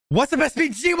What's up,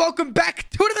 SBG? Welcome back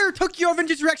to another Tokyo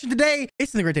Avengers reaction today.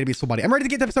 It's a great day to be Swole Body. I'm ready to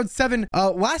get to episode 7.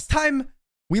 Last time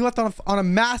we left on a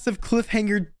massive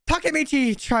cliffhanger.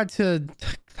 Takemichi tried to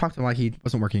talk to Mikey.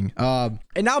 Wasn't working. And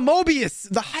now Moebius,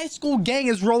 the high school gang,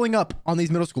 is rolling up on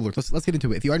these middle schoolers. Let's get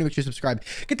into it. If you already, make sure to subscribe.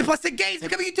 Get the +6 games.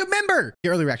 Become a YouTube member. Get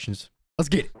early reactions. Let's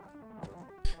get it.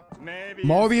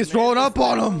 Moebius rolling up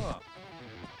on him.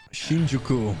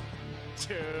 Shinjuku.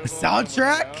 The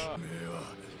soundtrack.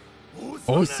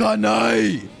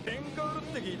 Osanai.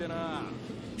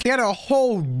 They had a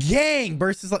whole gang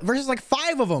versus like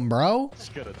 5 of them, bro.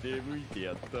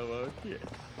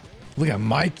 Look at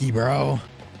Mikey, bro.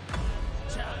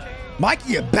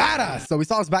 Mikey a badass. So we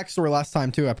saw his backstory last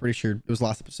time too. I'm pretty sure it was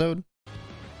last episode.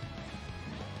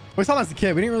 We saw him as a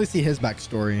kid. We didn't really see his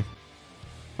backstory.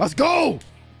 Let's go.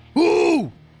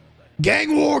 Woo!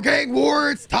 Gang war,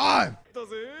 it's time.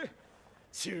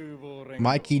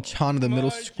 Mikey-chan of the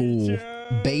middle school.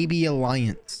 Baby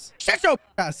Alliance. Shut your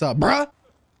ass up, bruh.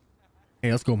 Hey,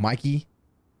 let's go, Mikey.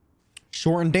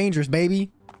 Short and dangerous,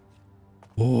 baby.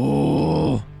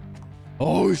 Oh.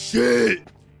 Oh, shit.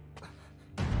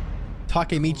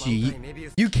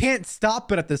 Takemichi. You can't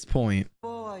stop it at this point.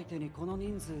 What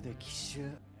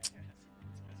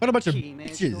a bunch of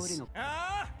bitches.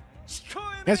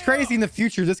 It's crazy. In the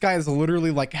future, this guy is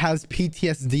literally like has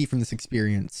PTSD from this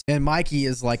experience, and Mikey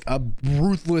is like a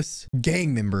ruthless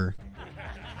gang member.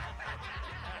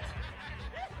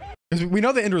 Because we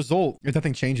know the end result if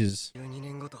nothing changes.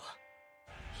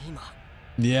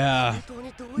 Yeah,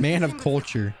 man of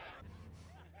culture.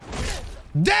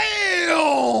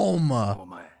 Damn!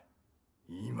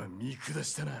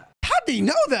 How did he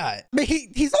know that? I mean,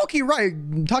 he's okay, right?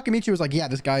 Takemichi was like, yeah,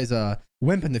 this guy's a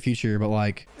wimp in the future, but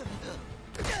like,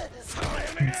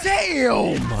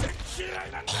 damn!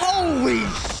 Holy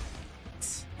shit!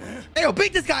 Hey, yo,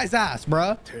 beat this guy's ass,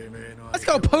 bruh. Let's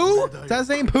go, Pooh. Is that his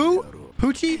name, Pooh?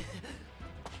 Poochie?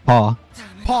 Paw.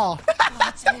 Paw.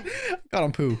 Got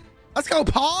him, Pooh. Let's go,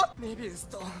 Paw.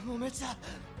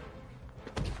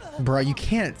 Bro, you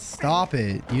can't stop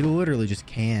it. You literally just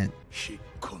can't.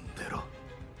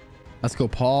 Let's go,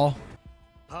 Paul.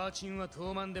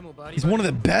 He's one of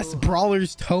the best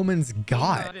brawlers Toman's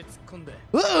got.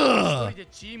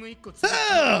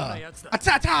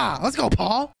 Let's go,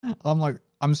 Paul.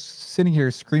 I'm sitting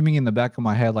here screaming in the back of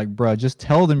my head like, bro, just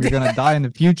tell them you're gonna die in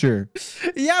the future.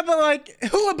 Yeah, but like,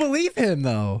 who would believe him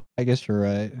though? I guess you're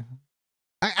right.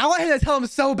 I want him to tell him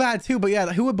so bad too, but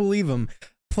yeah, who would believe him?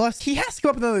 Plus, he has to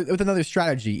come up with another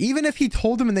strategy. Even if he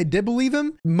told them and they did believe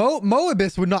him,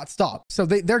 Moebius would not stop. So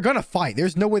they're going to fight.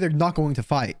 There's no way they're not going to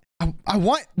fight. I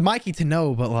want Mikey to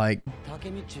know, but like...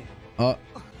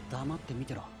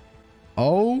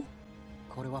 Oh?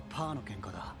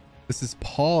 This is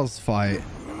Paul's fight.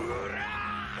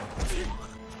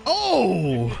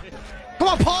 Oh! Come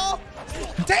on, Paul!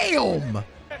 Damn!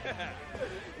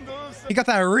 He got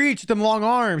that reach with them long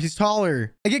arms. He's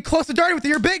taller. Hey, get close to dirty with it.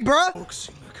 You're big, bro.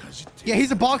 Yeah,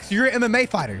 he's a boxer. You're an MMA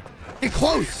fighter. Get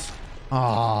close.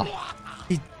 Aw.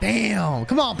 Damn.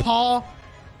 Come on, Paul.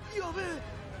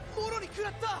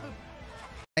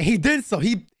 And he did so.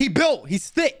 He built. He's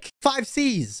thick. 5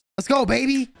 C's. Let's go,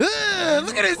 baby. Ugh,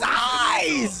 look at his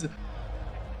eyes.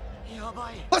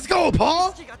 Let's go,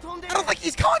 Paul. I don't think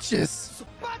he's conscious.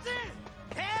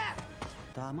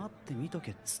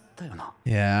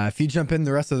 Yeah, if you jump in,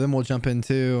 the rest of them will jump in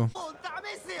too.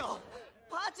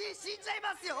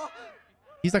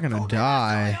 He's not gonna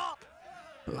die.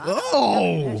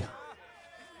 Oh!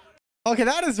 Okay,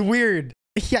 that is weird.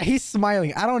 Yeah, he's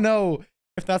smiling. I don't know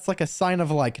if that's like a sign of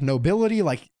like nobility,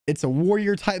 like it's a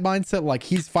warrior type mindset, like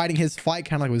he's fighting his fight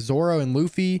kind of like with Zoro and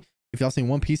Luffy, if y'all seen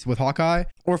One Piece with Hawkeye,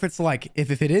 or if it's like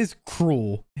if it is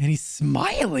cruel and he's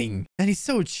smiling and he's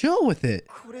so chill with it.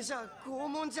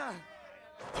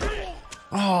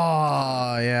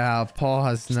 Oh yeah, Paul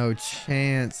has no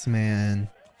chance, man.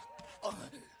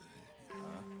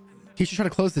 He should try to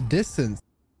close the distance.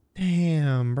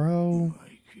 Damn, bro.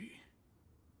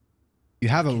 You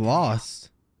haven't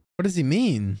lost. What does he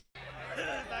mean?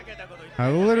 I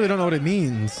literally don't know what it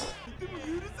means.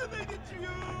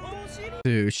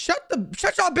 Dude, shut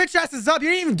y'all bitch asses up. You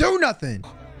didn't even do nothing.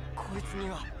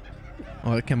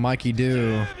 What can Mikey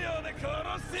do?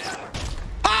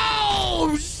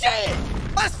 Oh shit!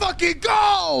 Let's fucking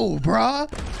go, bruh.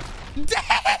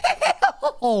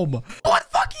 Damn! What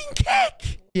fucking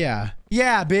kick? Yeah,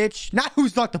 bitch. Now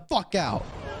who's knocked the fuck out?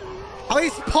 At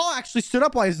least Paul actually stood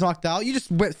up while he's knocked out. You just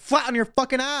went flat on your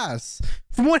fucking ass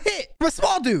from one hit from a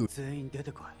small dude.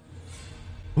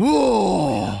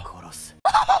 Ooh.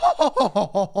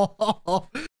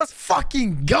 Let's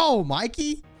fucking go,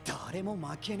 Mikey.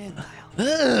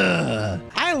 Ugh.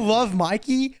 I love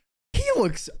Mikey. He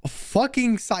looks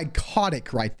fucking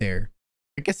psychotic right there.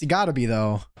 I guess you gotta be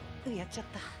though.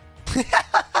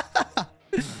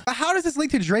 But how does this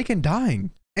lead to Draken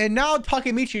dying? And now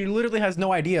Takemichi literally has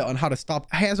no idea on how to stop.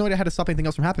 He has no idea how to stop anything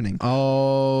else from happening.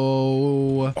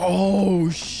 Oh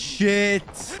shit.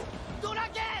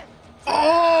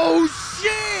 Oh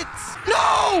shit.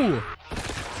 No.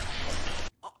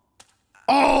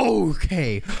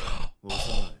 Okay.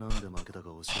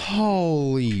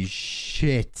 Holy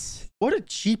shit. What a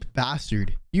cheap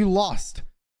bastard. You lost.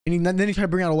 And then he tried to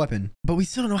bring out a weapon. But we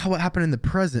still don't know what happened in the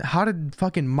present. How did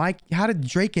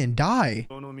Draken die?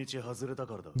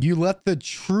 You left the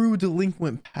true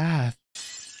delinquent path.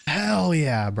 Hell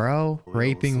yeah, bro.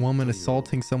 Raping woman,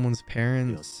 assaulting someone's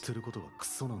parents.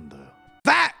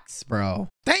 Facts, bro.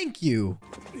 Thank you.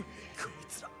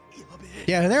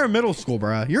 Yeah, they're in middle school,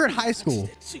 bro. You're in high school.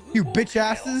 You bitch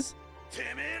asses.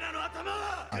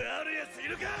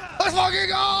 Let's fucking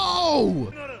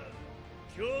go!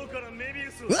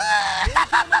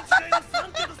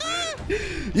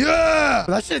 Yeah!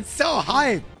 That shit's so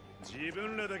hype.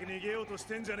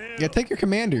 Yeah, take your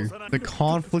commander. The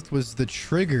conflict was the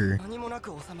trigger.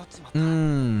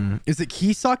 Is it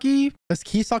Kisaki? Does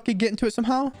Kisaki get into it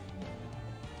somehow?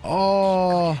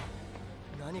 Oh.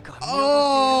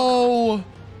 Oh.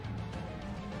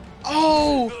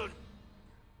 Oh.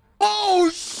 Oh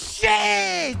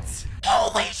shit!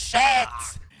 Holy shit!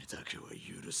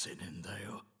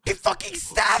 He fucking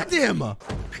stabbed him!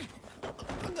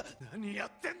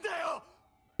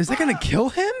 Is that gonna kill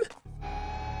him?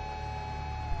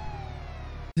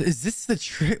 Is this the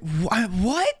trick? What?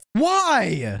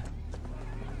 Why?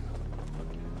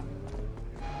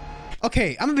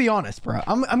 Okay, I'm gonna be honest, bro.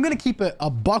 I'm gonna keep it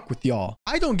a buck with y'all.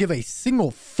 I don't give a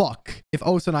single fuck if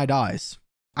Osanai dies.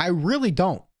 I really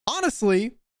don't.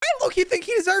 Honestly, I low-key think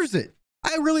he deserves it.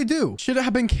 I really do. Should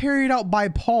have been carried out by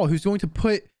Paul, who's going to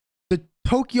put the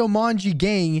Tokyo Manji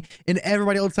gang and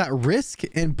everybody else at risk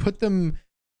and put them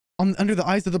under the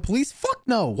eyes of the police. Fuck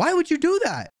no. Why would you do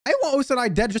that? I want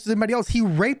Osanai dead just as anybody else. He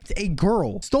raped a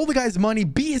girl, stole the guy's money,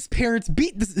 beat his parents,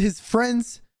 beat his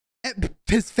friends,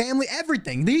 his family,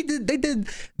 everything. They did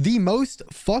the most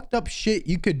fucked up shit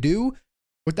you could do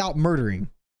without murdering.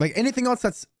 Like anything else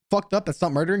that's fucked up that's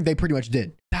not murdering, they pretty much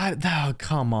did. Oh,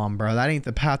 come on, bro. That ain't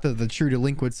the path of the true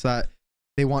delinquents that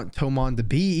they want Tomon to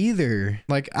be either.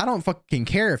 Like, I don't fucking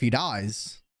care if he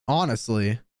dies,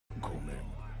 honestly.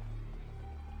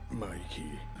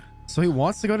 So he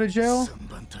wants to go to jail?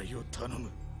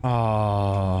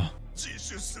 Oh.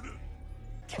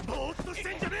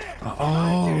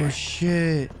 Oh,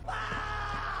 shit.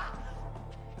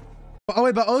 Oh,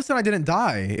 wait, but Osanai didn't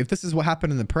die. If this is what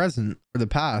happened in the present or the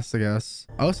past, I guess.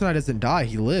 Osanai doesn't die.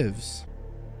 He lives.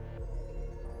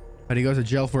 But he goes to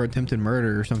jail for attempted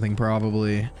murder or something,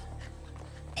 probably.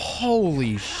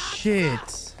 Holy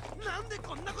shit.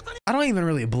 I don't even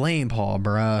really blame Paul,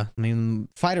 bruh. I mean,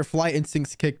 fight or flight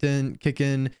instincts kick in.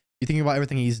 You thinking about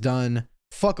everything he's done.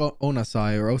 Fuck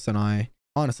Onasai or Osanai.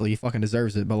 Honestly, he fucking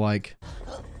deserves it, but like...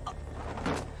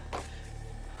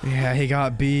 Yeah, he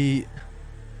got beat.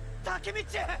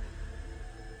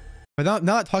 But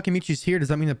now that Takemichi's here, does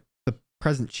that mean the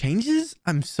present changes?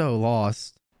 I'm so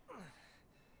lost.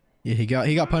 Yeah, he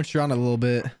got punched around a little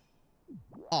bit.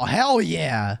 Oh hell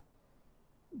yeah!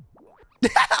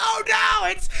 Oh no,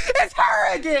 it's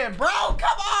her again, bro.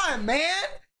 Come on, man.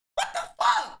 What the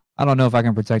fuck? I don't know if I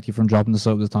can protect you from dropping the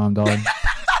soap this time, dog.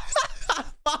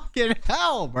 Fucking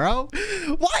hell, bro.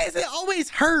 Why is it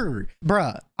always her,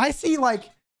 bruh? I see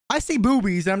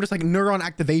boobies and I'm just like neuron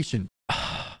activation.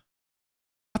 I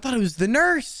thought it was the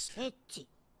nurse.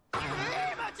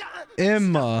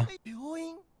 Emma.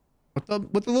 What the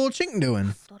little chink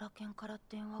doing?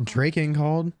 Draken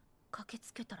called.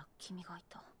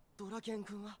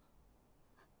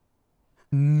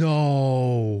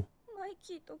 No.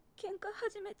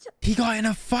 He got in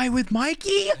a fight with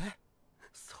Mikey?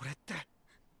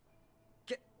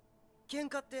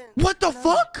 What the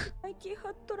fuck?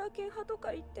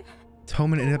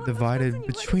 Tomon ended up divided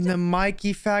between the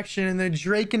Mikey faction and the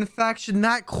Draken faction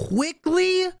that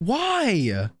quickly?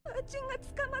 Why?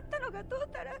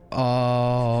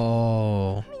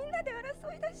 Oh.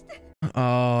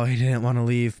 Oh, he didn't want to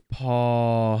leave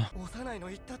Paul.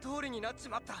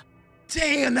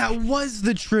 Damn, that was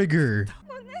the trigger.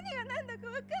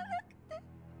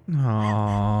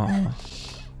 Oh.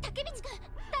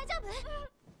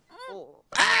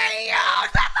 Hey, no!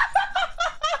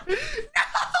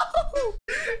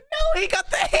 No, he got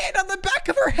the hand on the back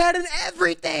of her head and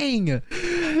everything.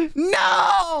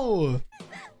 No!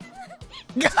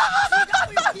 No!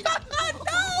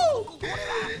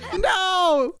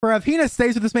 No, bro. If Hina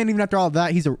stays with this man even after all of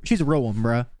that, she's a real one,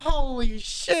 bro. Holy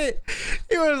shit.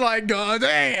 He was like, God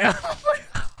damn.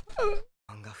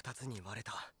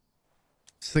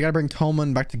 So they gotta bring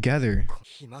Toman back together.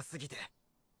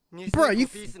 Bro, you're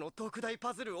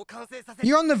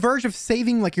on the verge of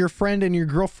saving like your friend and your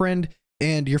girlfriend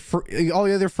and your all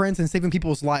the other friends and saving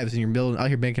people's lives, and you're building out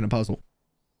here making a puzzle.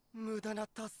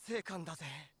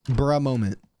 Bruh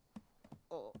moment.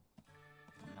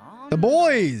 The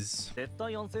boys. Look at the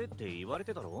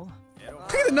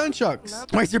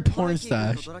nunchucks. Why is your porn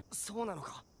stash?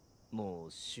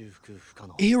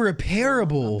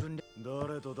 Irreparable.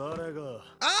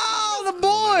 Oh, the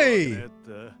boy.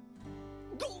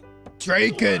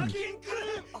 Draken.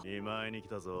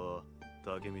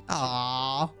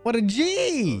 Aw, what a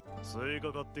G.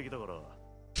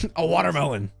 A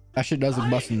watermelon. That shit does look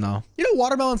busting though. You know,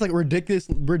 watermelon's like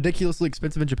ridiculously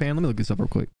expensive in Japan. Let me look this up real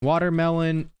quick.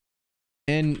 Watermelon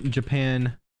in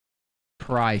Japan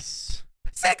price.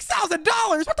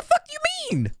 $6,000. What the fuck do you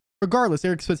mean? Regardless,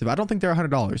 they're expensive. I don't think they're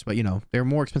 $100, but you know, they're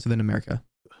more expensive than America.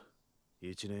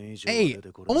 Hey,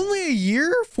 only a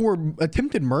year for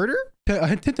attempted murder?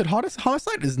 Attempted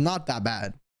homicide is not that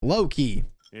bad. Low key.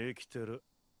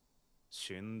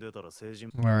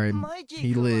 Alright,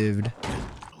 he lived.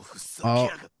 Oh.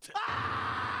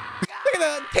 Look at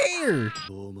that tear!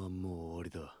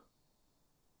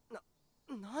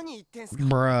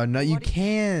 Bruh, no, you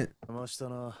can't.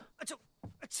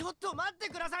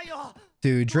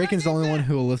 Dude, Draken's the only one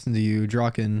who will listen to you,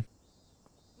 Draken.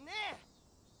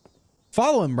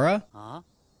 Follow him, bruh.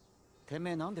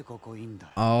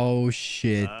 Oh,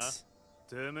 shit.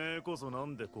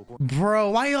 Bro,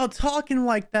 why y'all talking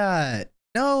like that?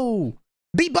 No.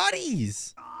 Be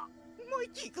buddies.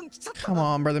 Come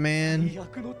on, brother man.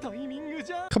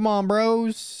 Come on,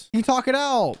 bros. You talk it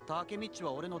out.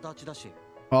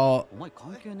 Oh.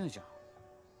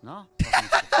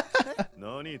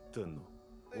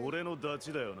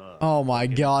 Oh my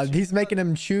god, he's making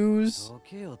him choose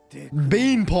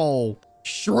beanpole.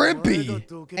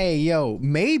 Shrimpy. Hey, yo,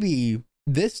 maybe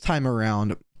this time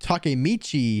around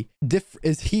Takemichi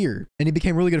is here and he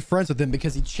became really good friends with him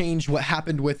because he changed what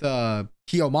happened with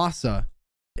Kiyomasa,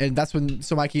 and that's when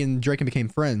Mikey and Draken became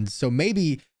friends. So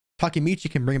maybe Takemichi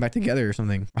can bring it back together or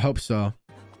something. I hope so.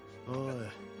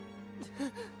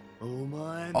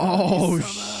 Oh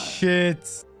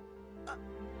shit.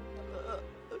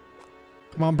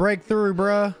 Come on, break through,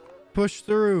 bruh. Push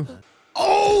through.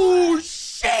 Oh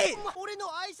shit.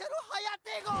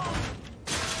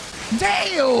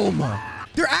 Damn.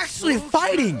 They're actually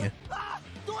fighting.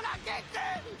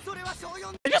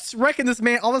 I just wrecking this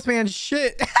man, all this man's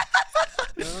shit.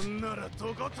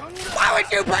 Why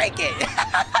would you break it?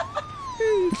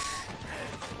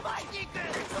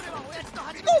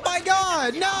 Oh my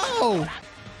god, no!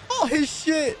 Oh, his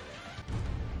shit.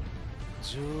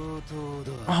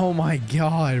 Oh my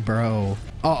god, bro.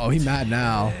 Uh oh, he mad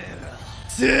now.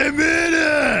 10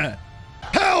 minutes!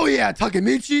 Hell yeah,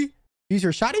 Takemichi! Use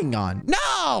your Sharingan.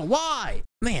 No, why?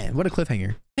 Man, what a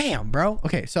cliffhanger. Damn, bro.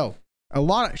 Okay, so a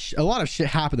lot of shit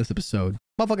happened this episode.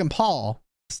 Motherfucking Paul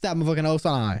stabbed motherfucking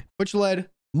Osanai, which led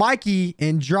Mikey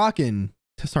and Draken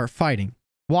to start fighting.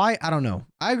 Why? I don't know.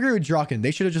 I agree with Draken.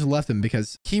 They should have just left him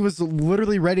because he was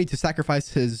literally ready to sacrifice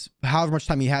his however much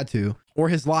time he had to, or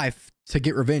his life, to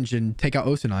get revenge and take out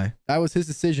Osanai. That was his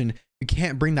decision. You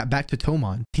can't bring that back to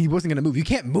Toman. He wasn't going to move. You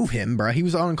can't move him, bro. He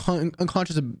was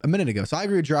unconscious a minute ago. So I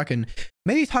agree with Draken.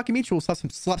 Maybe Takemichi will slap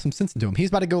some sense into him. He's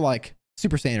about to go like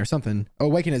Super Saiyan or something.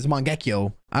 Awaken his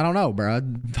Mangekyo. I don't know, bro.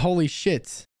 Holy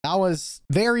shit. That was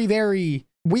very, very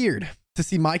weird to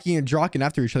see Mikey and Draken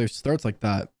after each other's throats like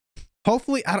that.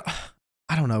 Hopefully, I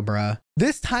don't know, bruh.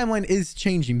 This timeline is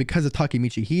changing because of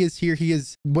Takemichi. He is here. He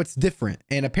is what's different.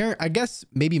 And I guess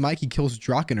maybe Mikey kills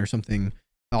Draken or something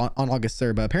on August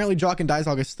 3rd. But apparently Draken dies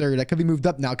August 3rd. That could be moved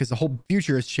up now because the whole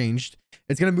future has changed.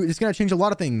 It's gonna change a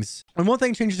lot of things. When one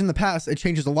thing changes in the past, it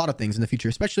changes a lot of things in the future,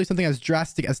 especially something as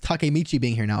drastic as Takemichi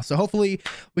being here now. So hopefully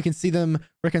we can see them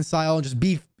reconcile and just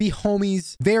be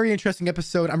homies. Very interesting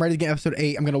episode. I'm ready to get episode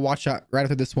 8. I'm gonna watch that right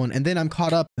after this one, and then I'm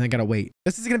caught up and I gotta wait.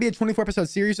 This is gonna be a 24 episode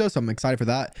series though, so I'm excited for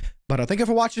that. But thank you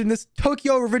for watching this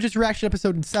Tokyo Revisionist Reaction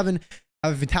episode 7.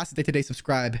 Have a fantastic day today.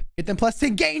 Subscribe. Get them plus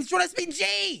 10 gains. Join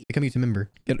SPG. Become a YouTube member.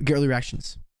 Get early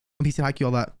reactions. One Piece and Haikyu,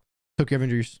 all that. Tokyo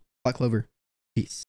Avengers. Black Clover. Peace.